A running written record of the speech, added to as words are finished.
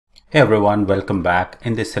Hey everyone, welcome back.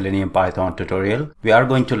 In this Selenium Python tutorial, we are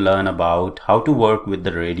going to learn about how to work with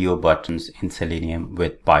the radio buttons in Selenium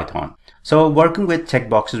with Python. So working with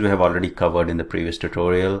checkboxes we have already covered in the previous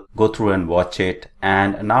tutorial. Go through and watch it.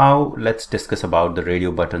 And now let's discuss about the radio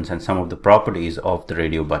buttons and some of the properties of the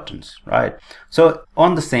radio buttons, right? So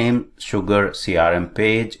on the same Sugar CRM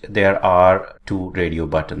page, there are two radio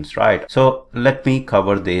buttons, right? So let me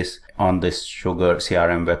cover this on this Sugar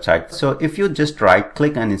CRM website. So if you just right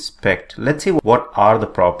click and inspect, let's see what are the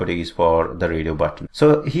properties for the radio button.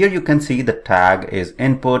 So here you can see the tag is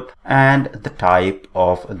input and the type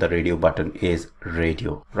of the radio button is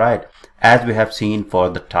radio, right? As we have seen, for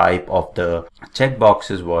the type of the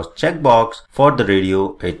checkboxes was checkbox, for the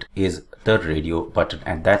radio it is the radio button,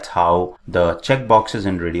 and that's how the checkboxes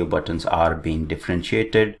and radio buttons are being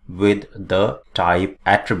differentiated with the type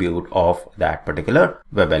attribute of that particular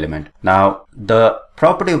web element. Now the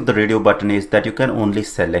property of the radio button is that you can only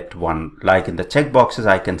select one. Like in the checkboxes,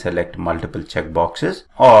 I can select multiple checkboxes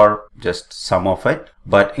or just some of it,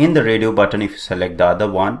 but in the radio button, if you select the other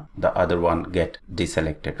one get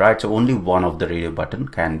deselected, right? So only one of the radio button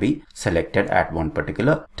can be selected at one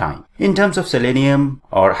particular time. In terms of Selenium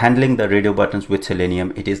or handling the radio buttons with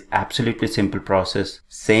Selenium, it is absolutely simple process.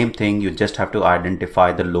 Same thing, you just have to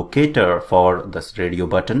identify the locator for this radio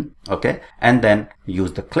button, okay, and then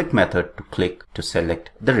use the click method to click to select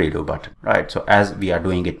the radio button, right? So as we are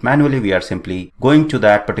doing it manually, we are simply going to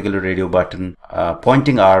that particular radio button,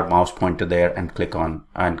 pointing our mouse pointer there and click on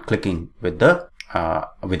and clicking with the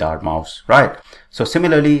with our mouse, right? So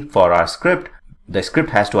similarly for our script, the script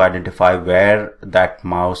has to identify where that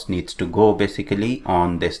mouse needs to go basically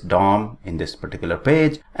on this DOM in this particular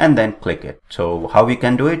page and then click it. So how we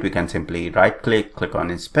can do it? We can simply right click, click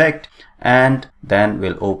on inspect, and then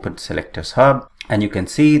we'll open selectors hub, and you can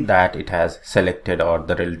see that it has selected, or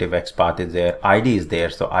the relative XPath is there, ID is there.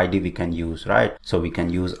 So ID we can use, right? So we can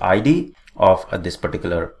use ID of this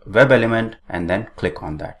particular web element and then click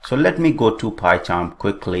on that. So let me go to PyCharm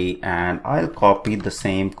quickly, and I'll copy the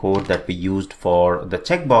same code that we used for the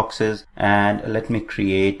checkboxes, and let me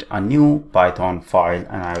create a new Python file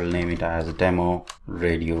and I will name it as demo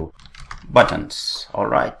radio buttons. All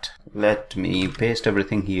right, let me paste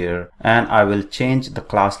everything here, and I will change the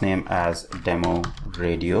class name as demo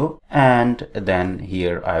radio, and then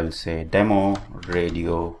here I will say demo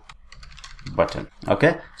radio button.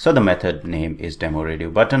 Okay, so the method name is demo radio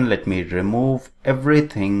button. Let me remove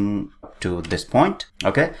everything to this point.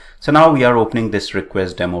 Okay, so now we are opening this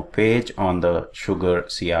request demo page on the Sugar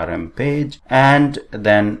CRM page, and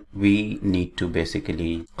then we need to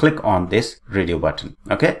basically click on this radio button.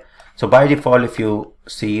 Okay, so by default, if you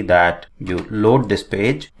see that you load this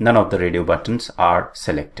page, none of the radio buttons are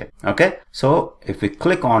selected. Okay, so if we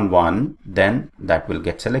click on one, then that will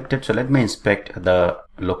get selected. So let me inspect the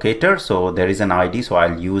locator. So there is an ID, so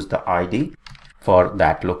I'll use the ID for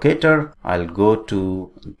that locator. I'll go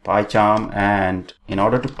to PyCharm, and in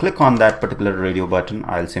order to click on that particular radio button,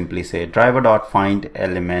 I'll simply say driver.find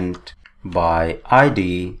element by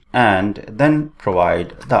ID and then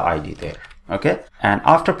provide the ID there. Okay, and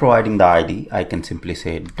after providing the ID, I can simply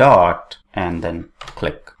say dot and then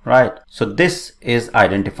click, right? So this is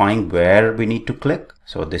identifying where we need to click.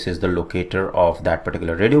 So this is the locator of that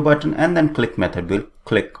particular radio button, and then click method will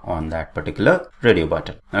click on that particular radio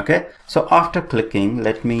button. Okay, so after clicking,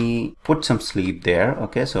 let me put some sleep there.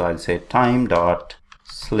 Okay, so I'll say time dot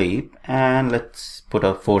sleep, and let's put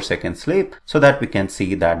a 4-second sleep so that we can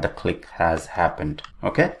see that the click has happened.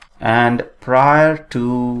 Okay, and prior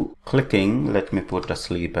to clicking, let me put a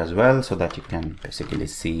sleep as well so that you can basically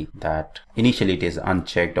see that initially it is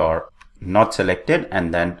unchecked or not selected,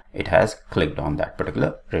 and then it has clicked on that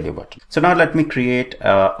particular radio button. So now let me create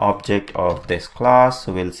an object of this class.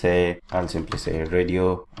 So we'll say, I'll simply say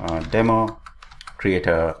radio demo, create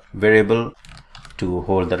a variable to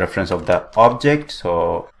hold the reference of the object.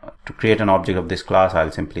 So to create an object of this class,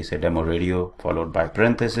 I'll simply say demo radio followed by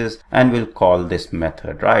parenthesis, and we'll call this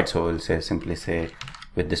method, right? So we'll say, simply say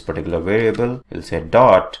with this particular variable, we'll say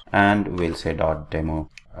dot, and we'll say dot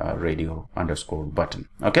demo radio underscore button.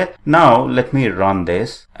 Okay, now let me run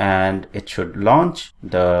this, and it should launch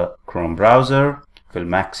the Chrome browser. We'll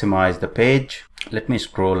maximize the page. Let me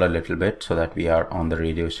scroll a little bit so that we are on the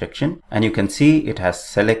radio section, and you can see it has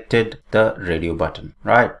selected the radio button,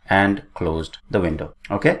 right, and closed the window.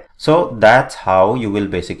 Okay, so that's how you will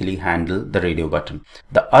basically handle the radio button.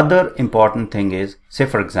 The other important thing is, say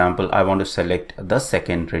for example, I want to select the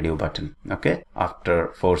second radio button. Okay,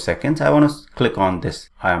 after 4 seconds, I want to click on this.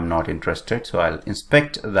 I am not interested, so I'll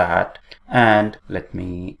inspect that, and let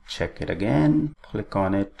me check it again, click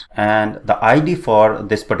on it, and the ID for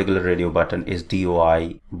this particular radio button is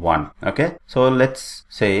DOI1. Okay, so let's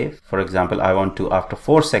say, for example, I want to, after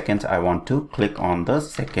 4 seconds, I want to click on the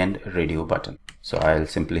second radio button. So I'll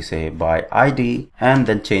simply say by ID and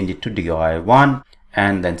then change it to DOI1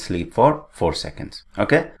 and then sleep for 4 seconds.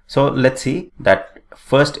 Okay, so let's see that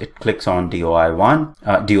first it clicks on DOI1,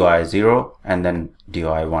 DOI0 and then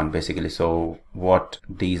DOI1 basically. So what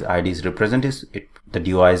these IDs represent is the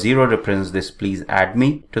DOI0 represents this please add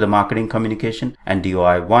me to the marketing communication, and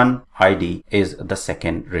DOI1 ID is the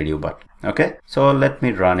second radio button. Okay, so let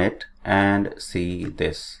me run it and see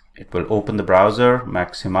this. It will open the browser,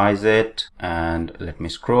 maximize it, and let me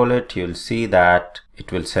scroll it. You'll see that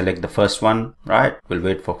it will select the first one, right? We'll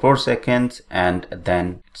wait for 4 seconds and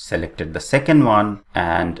then selected the second one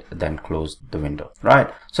and then close the window,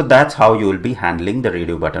 right? So that's how you will be handling the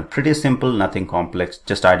radio button. Pretty simple, nothing complex.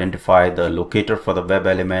 Just identify the locator for the web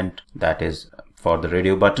element, that is for the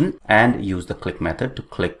radio button, and use the click method to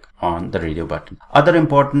click on the radio button. Other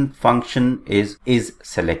important function is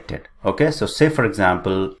selected. Okay, so say for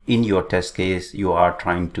example, in your test case, you are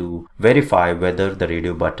trying to verify whether the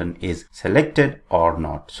radio button is selected or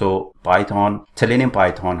not. So Selenium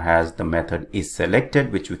Python has the method is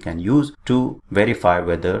selected, which we can use to verify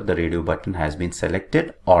whether the radio button has been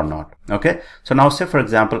selected or not. Okay, so now say for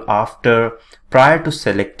example, prior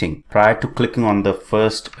to clicking on the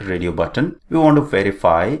first radio button, we want to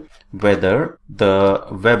verify whether the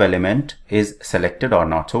web element is selected or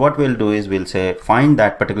not. So what we'll do is we'll say find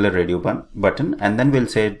that particular radio button, and then we'll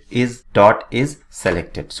say is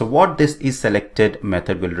selected. So what this is selected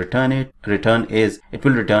method will return is it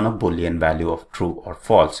will return a boolean value of true or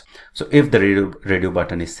false. So if the radio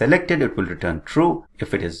button is selected, it will return true.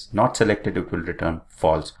 If it is not selected, it will return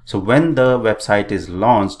false. So when the website is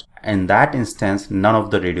launched, in that instance, none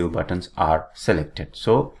of the radio buttons are selected.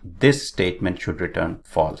 So this statement should return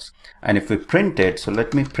false. And if we print it, so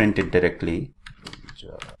let me print it directly.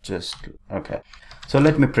 Okay. So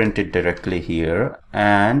let me print it directly here,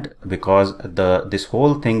 and because this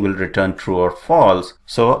whole thing will return true or false,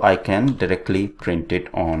 so I can directly print it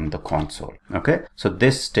on the console. Okay. So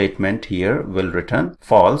this statement here will return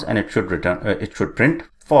false, and it should print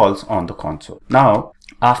false on the console. Now,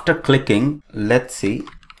 after clicking, let's see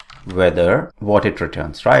what it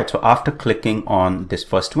returns, right? So after clicking on this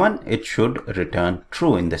first one, it should return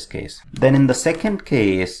true in this case. Then in the second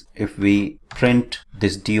case, if we print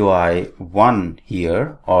this DOI1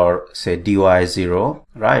 here, or say DOI0,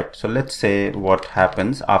 right? So let's say what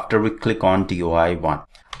happens after we click on DOI1.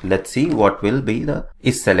 Let's see what will be the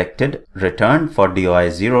is selected return for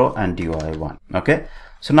DOI0 and DOI1. Okay.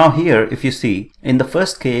 So now here, if you see, in the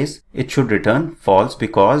first case, it should return false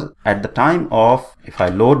because at the time of, if I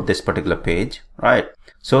load this particular page, right?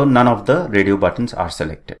 So none of the radio buttons are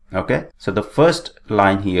selected. Okay. So the first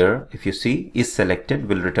line here, if you see, is selected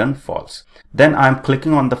will return false. Then I'm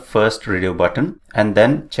clicking on the first radio button and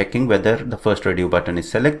then checking whether the first radio button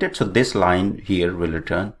is selected. So this line here will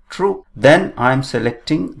return true. Then I'm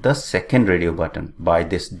selecting the second radio button by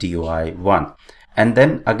this DOI1. And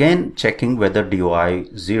then again checking whether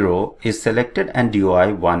DOI0 is selected and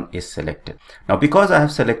DOI1 is selected. Now because I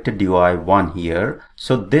have selected DOI1 here,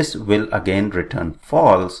 so this will again return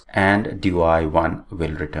false and DOI1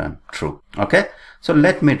 will return true. Okay, so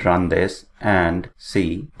let me run this and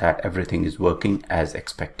see that everything is working as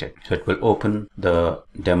expected. So it will open the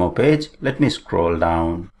demo page. Let me scroll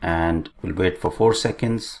down and we'll wait for 4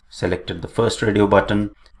 seconds. Selected the first radio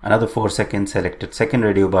button. Another 4 seconds, selected second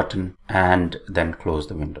radio button, and then close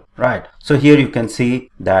the window. Right. So here you can see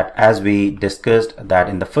that as we discussed that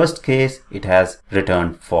in the first case, it has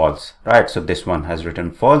returned false. Right. So this one has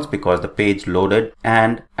returned false because the page loaded,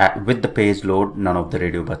 and with the page load, none of the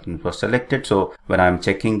radio buttons were selected. So when I'm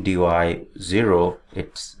checking DOI0,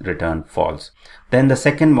 it's returned false. Then the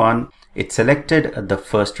second one, it selected the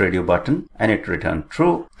first radio button and it returned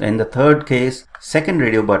true. In the third case, second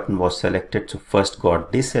radio button was selected, so first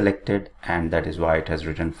got deselected, and that is why it has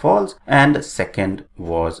returned false, and second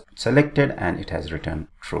was selected and it has returned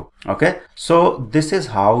true. Okay, so this is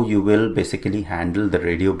how you will basically handle the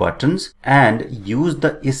radio buttons and use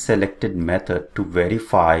the is selected method to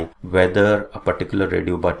verify whether a particular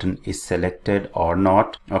radio button is selected or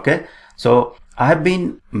not. Okay, so I have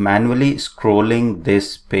been manually scrolling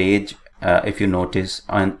this page, if you notice,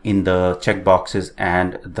 in the checkboxes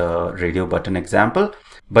and the radio button example.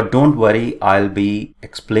 But don't worry, I'll be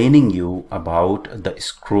explaining you about the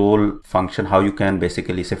scroll function, how you can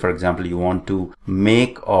basically say, for example, you want to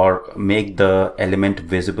make the element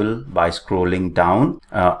visible by scrolling down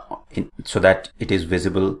so that it is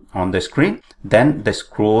visible on the screen. Then the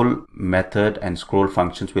scroll method and scroll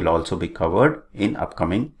functions will also be covered in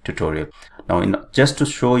upcoming tutorial. Now, just to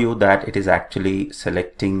show you that it is actually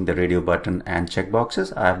selecting the radio button and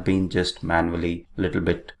checkboxes, I've been just manually a little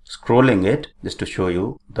bit scrolling it just to show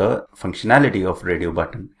you the functionality of radio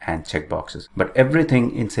button and checkboxes. But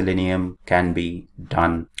everything in Selenium can be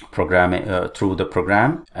done through the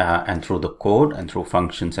program and through the code and through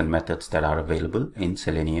functions and methods that are available in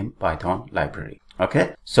Selenium Python library.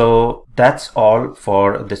 Okay, so that's all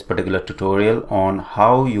for this particular tutorial on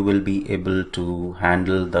how you will be able to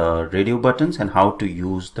handle the radio buttons and how to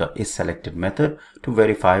use the isSelected method to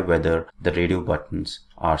verify whether the radio buttons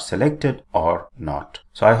are selected or not.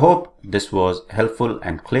 So I hope this was helpful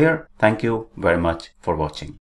and clear. Thank you very much for watching.